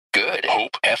at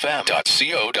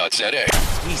hopefm.co.za.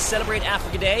 We celebrate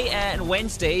Africa Day, and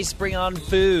Wednesdays bring on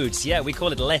foods. Yeah, we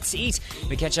call it Let's Eat.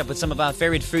 We catch up with some of our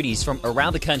favorite foodies from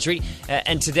around the country.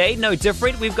 And today, no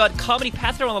different, we've got Kamini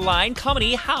Pather on the line.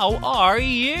 Kamini, how are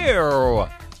you?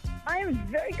 I'm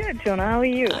very good, Jonah. How are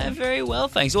you? I'm very well,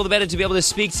 thanks. All the better to be able to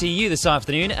speak to you this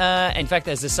afternoon. In fact,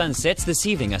 as the sun sets this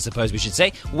evening, I suppose we should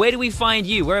say. Where do we find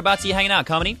you? Whereabouts are you hanging out,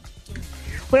 Kamini?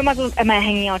 Where am I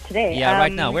hanging out today? Yeah,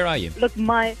 right now. Where are you? Look,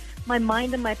 my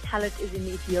mind and my palate is in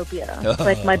Ethiopia,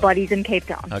 but my body's in Cape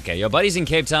Town. Okay, your body's in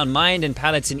Cape Town, mind and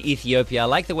palate's in Ethiopia. I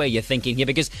like the way you're thinking here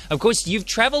because, of course, you've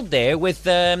travelled there with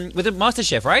a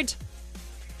MasterChef, right?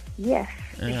 Yes,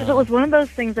 because it was one of those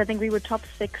things. I think we were top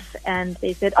 6, and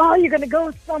they said, "Oh, you're going to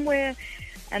go somewhere,"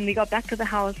 and we got back to the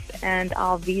house, and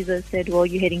our visa said, "Well,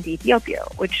 you're heading to Ethiopia,"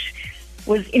 which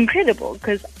was incredible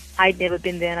because I'd never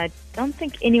been there, and I don't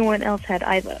think anyone else had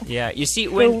either. Yeah, you see,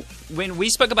 when we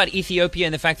spoke about Ethiopia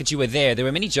and the fact that you were there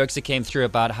were many jokes that came through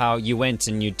about how you went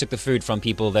and you took the food from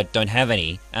people that don't have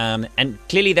any. And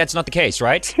clearly that's not the case,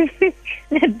 right?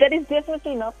 That is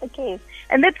definitely not the case.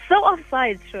 And that's so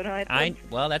offside, Shona.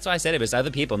 Well, that's why I said it was other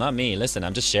people, not me. Listen,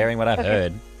 I'm just sharing what I've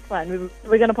heard. Fine,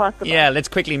 we're going to pass the ball. Yeah, let's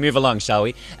quickly move along, shall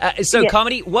we?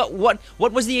 Kamini,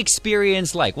 what was the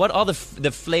experience like? What are the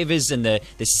flavors and the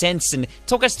scents? And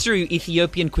talk us through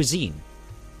Ethiopian cuisine.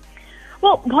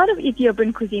 Well, part of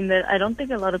Ethiopian cuisine that I don't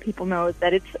think a lot of people know is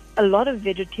that it's a lot of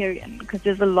vegetarian, because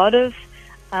there's a lot of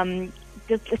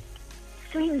just a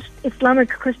strange Islamic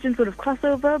Christian sort of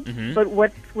crossover. Mm-hmm. But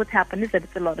what's happened is that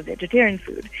it's a lot of vegetarian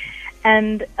food,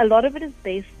 and a lot of it is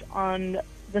based on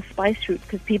the spice route,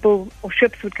 because people or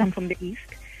ships would come from the east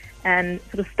and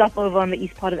sort of stop over on the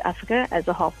east part of Africa as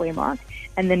a halfway mark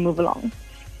and then move along.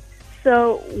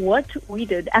 So what we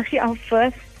did, actually our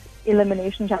first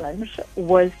elimination challenge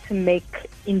was to make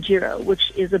injera,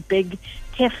 which is a big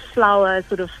teff flour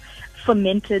sort of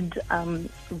fermented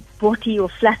roti or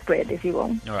flatbread, if you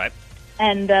will. All right.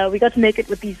 And we got to make it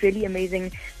with these really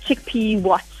amazing chickpea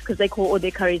wats, because they call all their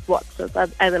curries wats. So it's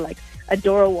either like a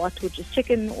Dora wat, which is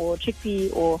chicken, or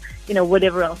chickpea, or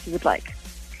whatever else you would like.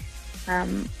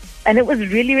 And it was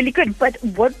really, really good. But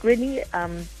what really, I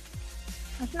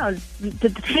don't know, the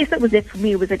taste that was there for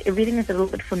me was that everything is a little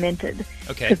bit fermented.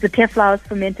 Okay. Because the teff flour is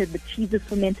fermented, the cheese is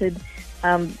fermented.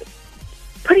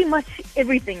 Pretty much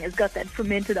everything has got that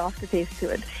fermented aftertaste to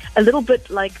it. A little bit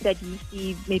like that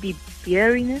yeasty, maybe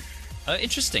beeriness. Oh,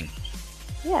 interesting.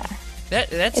 Yeah.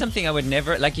 That's something I would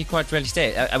never, like you quite rightly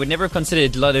say, I would never have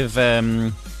considered a lot of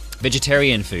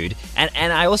vegetarian food.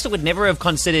 And I also would never have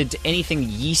considered anything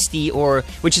yeasty, or,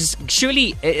 which is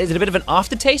surely, is it a bit of an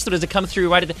aftertaste, or does it come through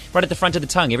right at the front of the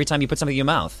tongue every time you put something in your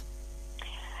mouth?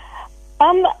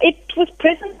 It was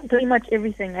present in pretty much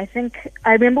everything. I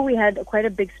remember we had quite a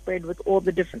big spread with all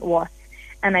the different wats,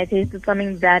 and I tasted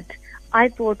something that I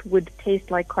thought would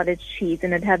taste like cottage cheese,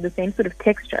 and it had the same sort of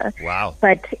texture. Wow.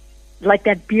 But like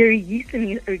that beery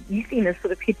yeastiness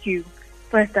sort of hit you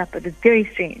first up. It was very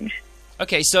strange.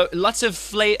 Okay, so lots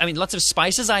of lots of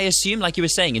spices, I assume, like you were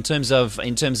saying, in terms of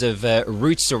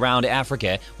roots around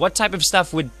Africa. What type of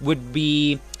stuff would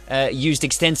be used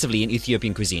extensively in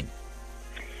Ethiopian cuisine?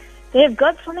 They've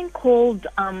got something called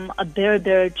a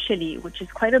berbere chili, which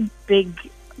is quite a big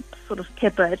sort of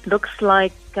pepper. It looks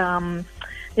like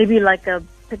maybe like a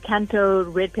picanto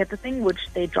red pepper thing, which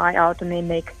they dry out and they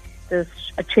make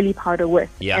a chili powder with.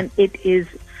 Yeah. And it is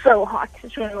so hot.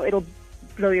 It'll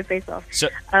blow your face off. So,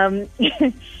 and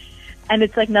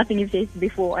it's like nothing you've tasted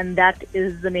before, and that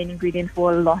is the main ingredient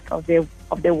for a lot of their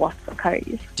wats or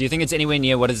curries. Do you think it's anywhere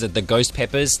near, the ghost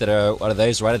peppers that are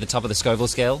those right at the top of the Scoville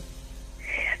scale?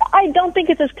 I don't think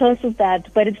it's as close as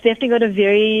that, but it's definitely got a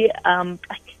very, I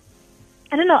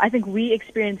don't know, I think we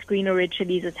experience green or red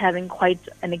chilies as having quite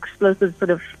an explosive sort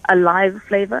of alive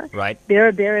flavor. Right.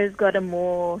 Berebere's got a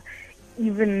more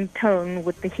even tone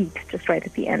with the heat just right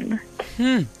at the end.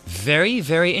 Very,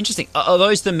 very interesting. Are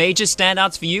those the major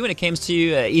standouts for you when it comes to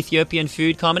Ethiopian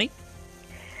food, Kamini?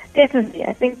 Definitely.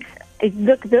 I think,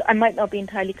 I might not be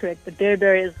entirely correct, but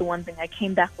berebere is the one thing. I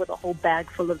came back with a whole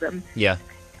bag full of them. Yeah.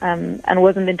 And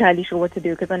wasn't entirely sure what to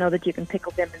do, because I know that you can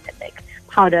pickle them and then make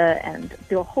powder and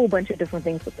do a whole bunch of different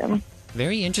things with them.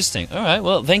 Very interesting. All right.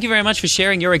 Well, thank you very much for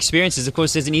sharing your experiences. Of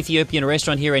course, there's an Ethiopian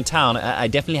restaurant here in town. I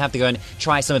definitely have to go and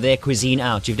try some of their cuisine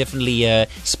out. You've definitely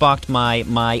sparked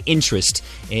my interest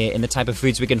in the type of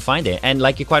foods we can find there. And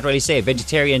like you quite rightly say,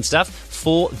 vegetarian stuff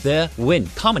for the win.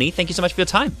 Kamini, thank you so much for your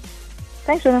time.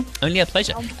 Thanks, Jonah. Only a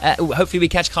pleasure. Hopefully we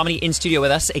catch Kamini in studio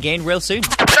with us again real soon.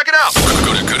 Check it out.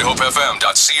 Go to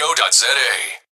goodhopefm.co.za.